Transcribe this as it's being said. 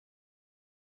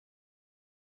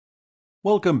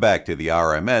Welcome back to the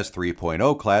RMS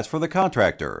 3.0 class for the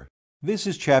Contractor. This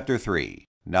is Chapter 3.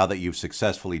 Now that you've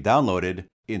successfully downloaded,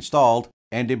 installed,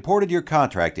 and imported your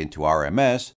contract into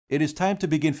RMS, it is time to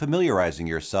begin familiarizing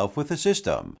yourself with the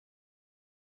system.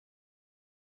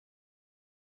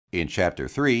 In Chapter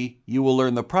 3, you will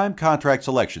learn the Prime Contract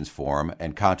Selections form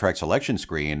and Contract Selection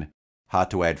screen, how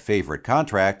to add favorite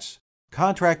contracts,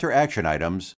 contractor action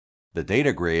items, the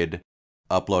data grid,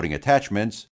 uploading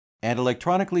attachments, and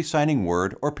electronically signing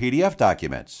Word or PDF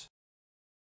documents.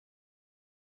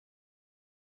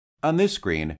 On this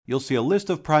screen, you'll see a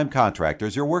list of prime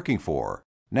contractors you're working for.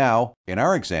 Now, in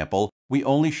our example, we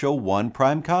only show one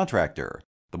prime contractor.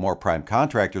 The more prime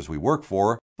contractors we work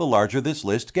for, the larger this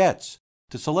list gets.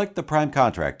 To select the prime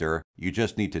contractor, you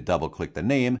just need to double-click the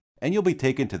name and you'll be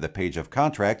taken to the page of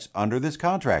contracts under this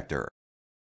contractor.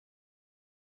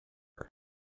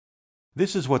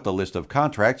 This is what the list of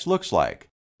contracts looks like.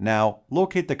 Now,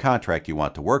 locate the contract you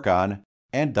want to work on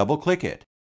and double-click it.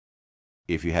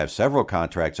 If you have several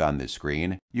contracts on this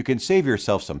screen, you can save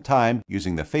yourself some time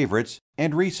using the Favorites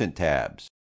and Recent tabs.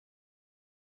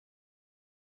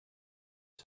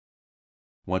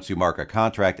 Once you mark a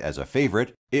contract as a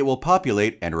favorite, it will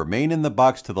populate and remain in the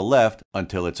box to the left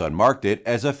until it's unmarked it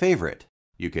as a favorite.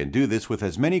 You can do this with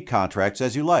as many contracts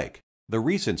as you like. The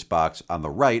Recents box on the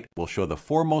right will show the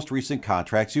 4 most recent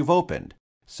contracts you've opened.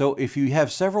 So if you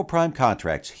have several prime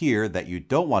contracts here that you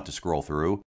don't want to scroll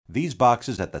through, these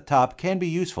boxes at the top can be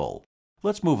useful.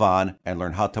 Let's move on and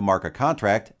learn how to mark a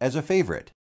contract as a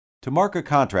favorite. To mark a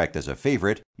contract as a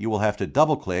favorite, you will have to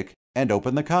double-click and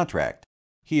open the contract.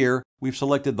 Here, we've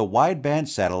selected the Wideband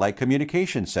Satellite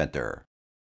Communication Center.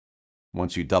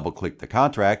 Once you double-click the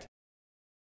contract,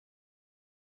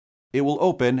 it will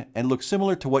open and look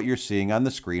similar to what you're seeing on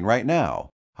the screen right now.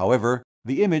 However,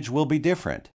 the image will be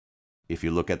different. If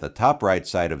you look at the top right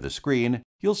side of the screen,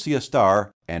 you'll see a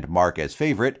star and Mark as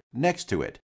Favorite next to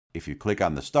it. If you click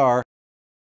on the star,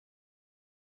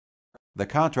 the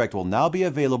contract will now be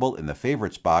available in the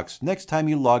Favorites box next time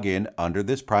you log in under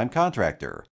this prime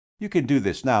contractor. You can do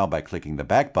this now by clicking the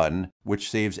back button,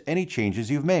 which saves any changes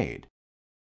you've made.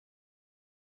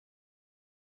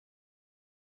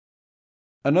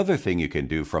 Another thing you can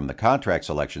do from the contract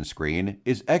selection screen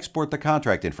is export the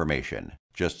contract information.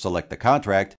 Just select the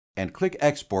contract and click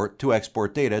Export to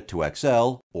export data to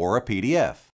Excel or a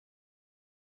PDF.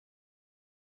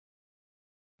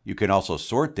 You can also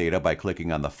sort data by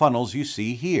clicking on the funnels you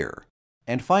see here.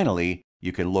 And finally,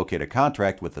 you can locate a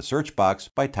contract with the search box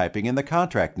by typing in the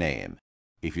contract name.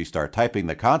 If you start typing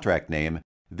the contract name,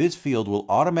 this field will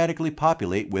automatically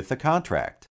populate with the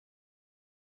contract.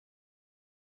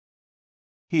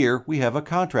 Here we have a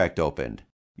contract opened.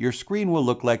 Your screen will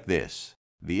look like this.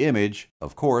 The image,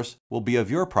 of course, will be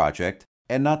of your project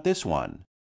and not this one.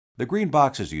 The green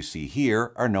boxes you see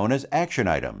here are known as action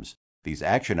items. These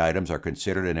action items are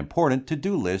considered an important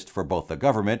to-do list for both the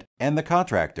government and the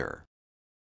contractor.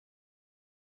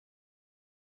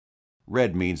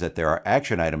 Red means that there are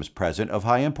action items present of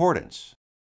high importance.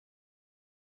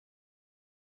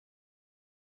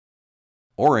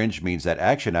 Orange means that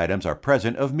action items are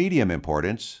present of medium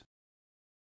importance.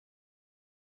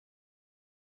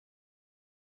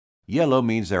 Yellow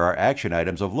means there are action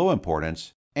items of low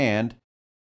importance, and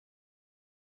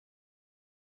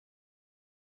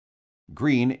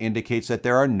green indicates that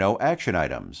there are no action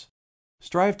items.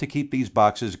 Strive to keep these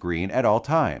boxes green at all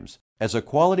times. As a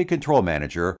quality control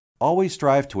manager, always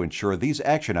strive to ensure these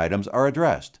action items are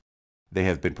addressed. They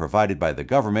have been provided by the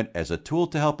government as a tool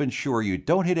to help ensure you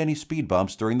don't hit any speed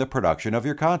bumps during the production of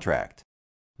your contract.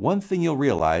 One thing you'll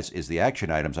realize is the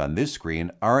action items on this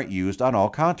screen aren't used on all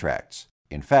contracts.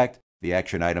 In fact, the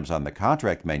action items on the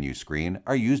contract menu screen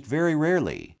are used very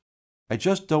rarely. I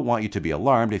just don't want you to be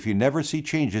alarmed if you never see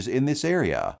changes in this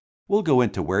area. We'll go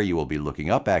into where you will be looking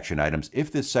up action items if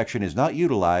this section is not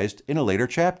utilized in a later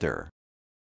chapter.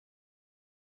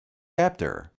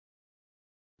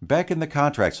 Back in the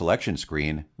contract selection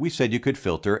screen, we said you could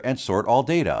filter and sort all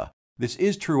data. This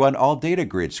is true on all data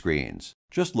grid screens.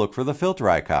 Just look for the filter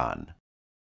icon.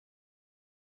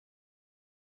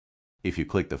 If you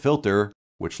click the filter,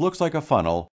 which looks like a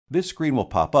funnel, this screen will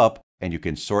pop up and you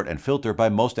can sort and filter by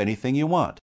most anything you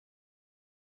want.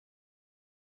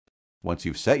 Once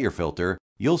you've set your filter,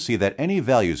 you'll see that any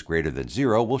values greater than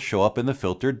 0 will show up in the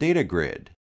filtered data grid.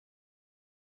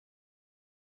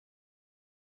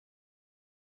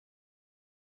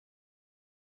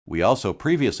 We also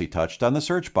previously touched on the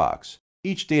search box.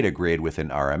 Each data grid within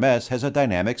RMS has a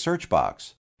dynamic search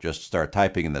box. Just start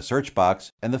typing in the search box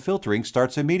and the filtering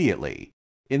starts immediately.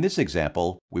 In this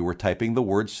example, we were typing the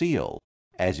word seal.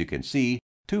 As you can see,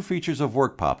 2 features of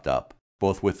work popped up.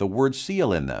 both with the word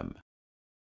seal in them.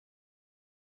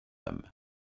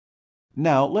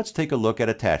 Now let's take a look at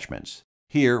attachments.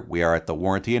 Here we are at the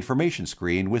warranty information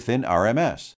screen within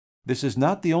RMS. This is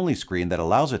not the only screen that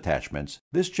allows attachments.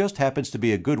 This just happens to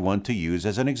be a good one to use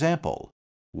as an example.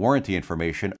 Warranty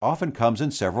information often comes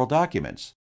in several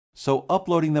documents, so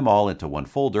uploading them all into one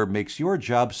folder makes your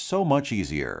job so much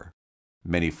easier.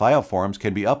 Many file forms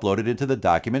can be uploaded into the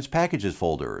Documents Packages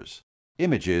folders.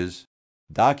 Images,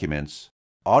 documents,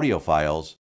 audio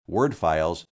files, Word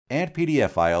files, and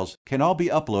PDF files can all be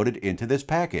uploaded into this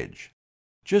package.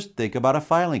 Just think about a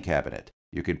filing cabinet.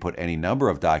 You can put any number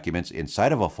of documents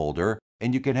inside of a folder,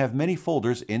 and you can have many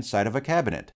folders inside of a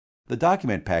cabinet. The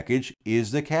document package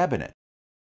is the cabinet.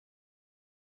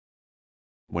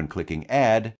 When clicking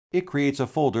Add, it creates a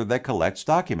folder that collects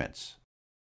documents.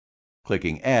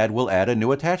 Clicking Add will add a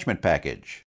new attachment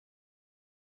package.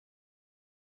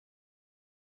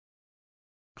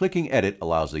 Clicking Edit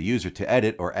allows the user to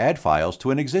edit or add files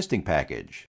to an existing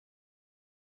package.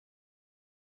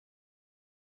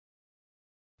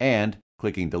 And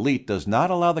clicking Delete does not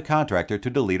allow the contractor to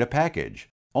delete a package.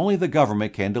 Only the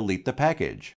government can delete the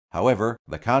package. However,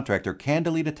 the contractor can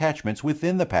delete attachments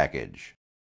within the package.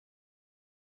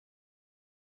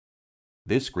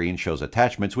 This screen shows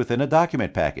attachments within a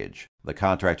document package. The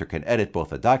contractor can edit both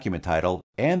the document title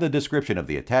and the description of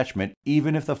the attachment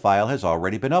even if the file has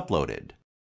already been uploaded.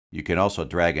 You can also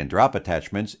drag and drop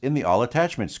attachments in the All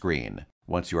Attachments screen.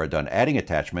 Once you are done adding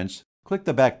attachments, click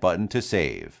the back button to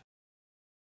save.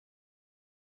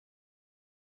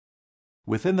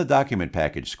 Within the Document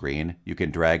Package screen, you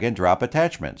can drag and drop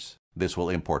attachments. This will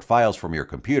import files from your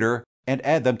computer and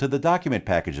add them to the Document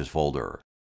Packages folder.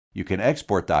 You can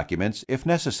export documents if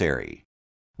necessary.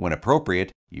 When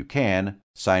appropriate, you can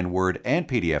sign Word and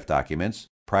PDF documents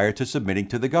prior to submitting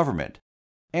to the government.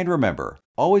 And remember,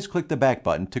 always click the back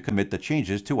button to commit the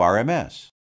changes to RMS.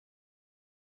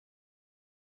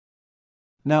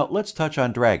 Now let's touch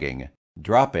on dragging,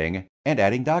 dropping, and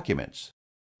adding documents.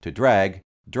 To drag,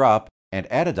 drop,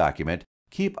 and add a document,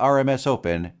 keep RMS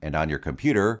open and on your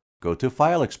computer, go to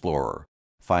File Explorer.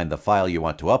 Find the file you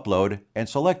want to upload and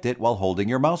select it while holding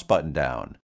your mouse button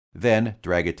down. Then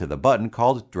drag it to the button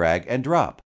called Drag and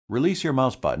Drop. Release your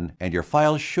mouse button and your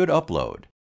file should upload.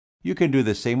 You can do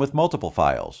the same with multiple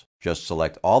files. Just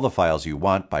select all the files you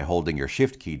want by holding your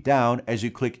Shift key down as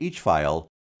you click each file,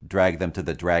 drag them to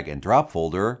the Drag and Drop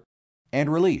folder,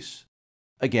 and release.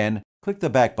 Again, click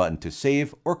the back button to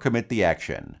save or commit the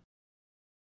action.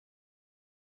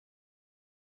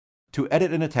 To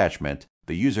edit an attachment,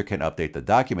 the user can update the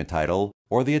document title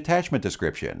or the attachment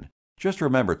description. Just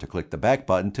remember to click the back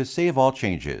button to save all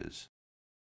changes.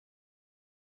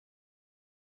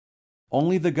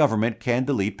 Only the government can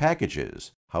delete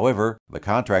packages. However, the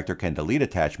contractor can delete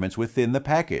attachments within the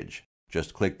package.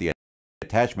 Just click the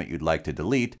attachment you'd like to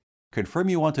delete, confirm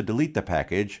you want to delete the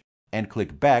package, and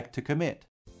click Back to commit.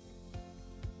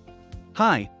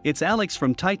 Hi, it's Alex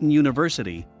from Titan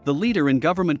University, the leader in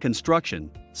government construction,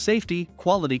 safety,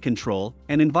 quality control,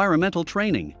 and environmental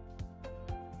training.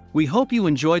 We hope you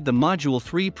enjoyed the Module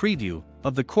 3 preview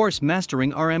of the course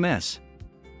Mastering RMS.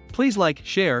 Please like,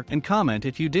 share, and comment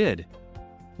if you did.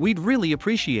 We'd really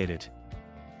appreciate it.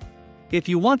 If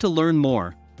you want to learn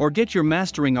more or get your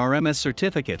Mastering RMS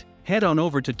certificate, head on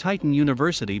over to Titan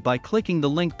University by clicking the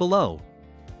link below.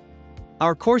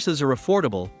 Our courses are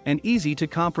affordable and easy to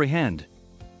comprehend.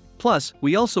 Plus,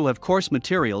 we also have course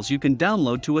materials you can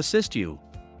download to assist you.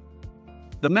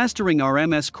 The Mastering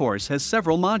RMS course has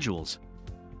several modules.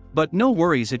 But no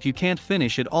worries if you can't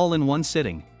finish it all in one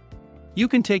sitting. You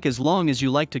can take as long as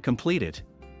you like to complete it.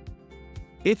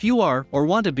 If you are or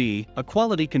want to be a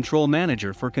quality control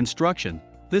manager for construction,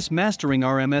 this Mastering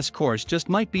RMS course just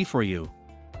might be for you.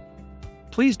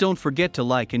 Please don't forget to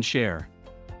like and share.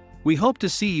 We hope to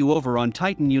see you over on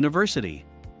Titan University.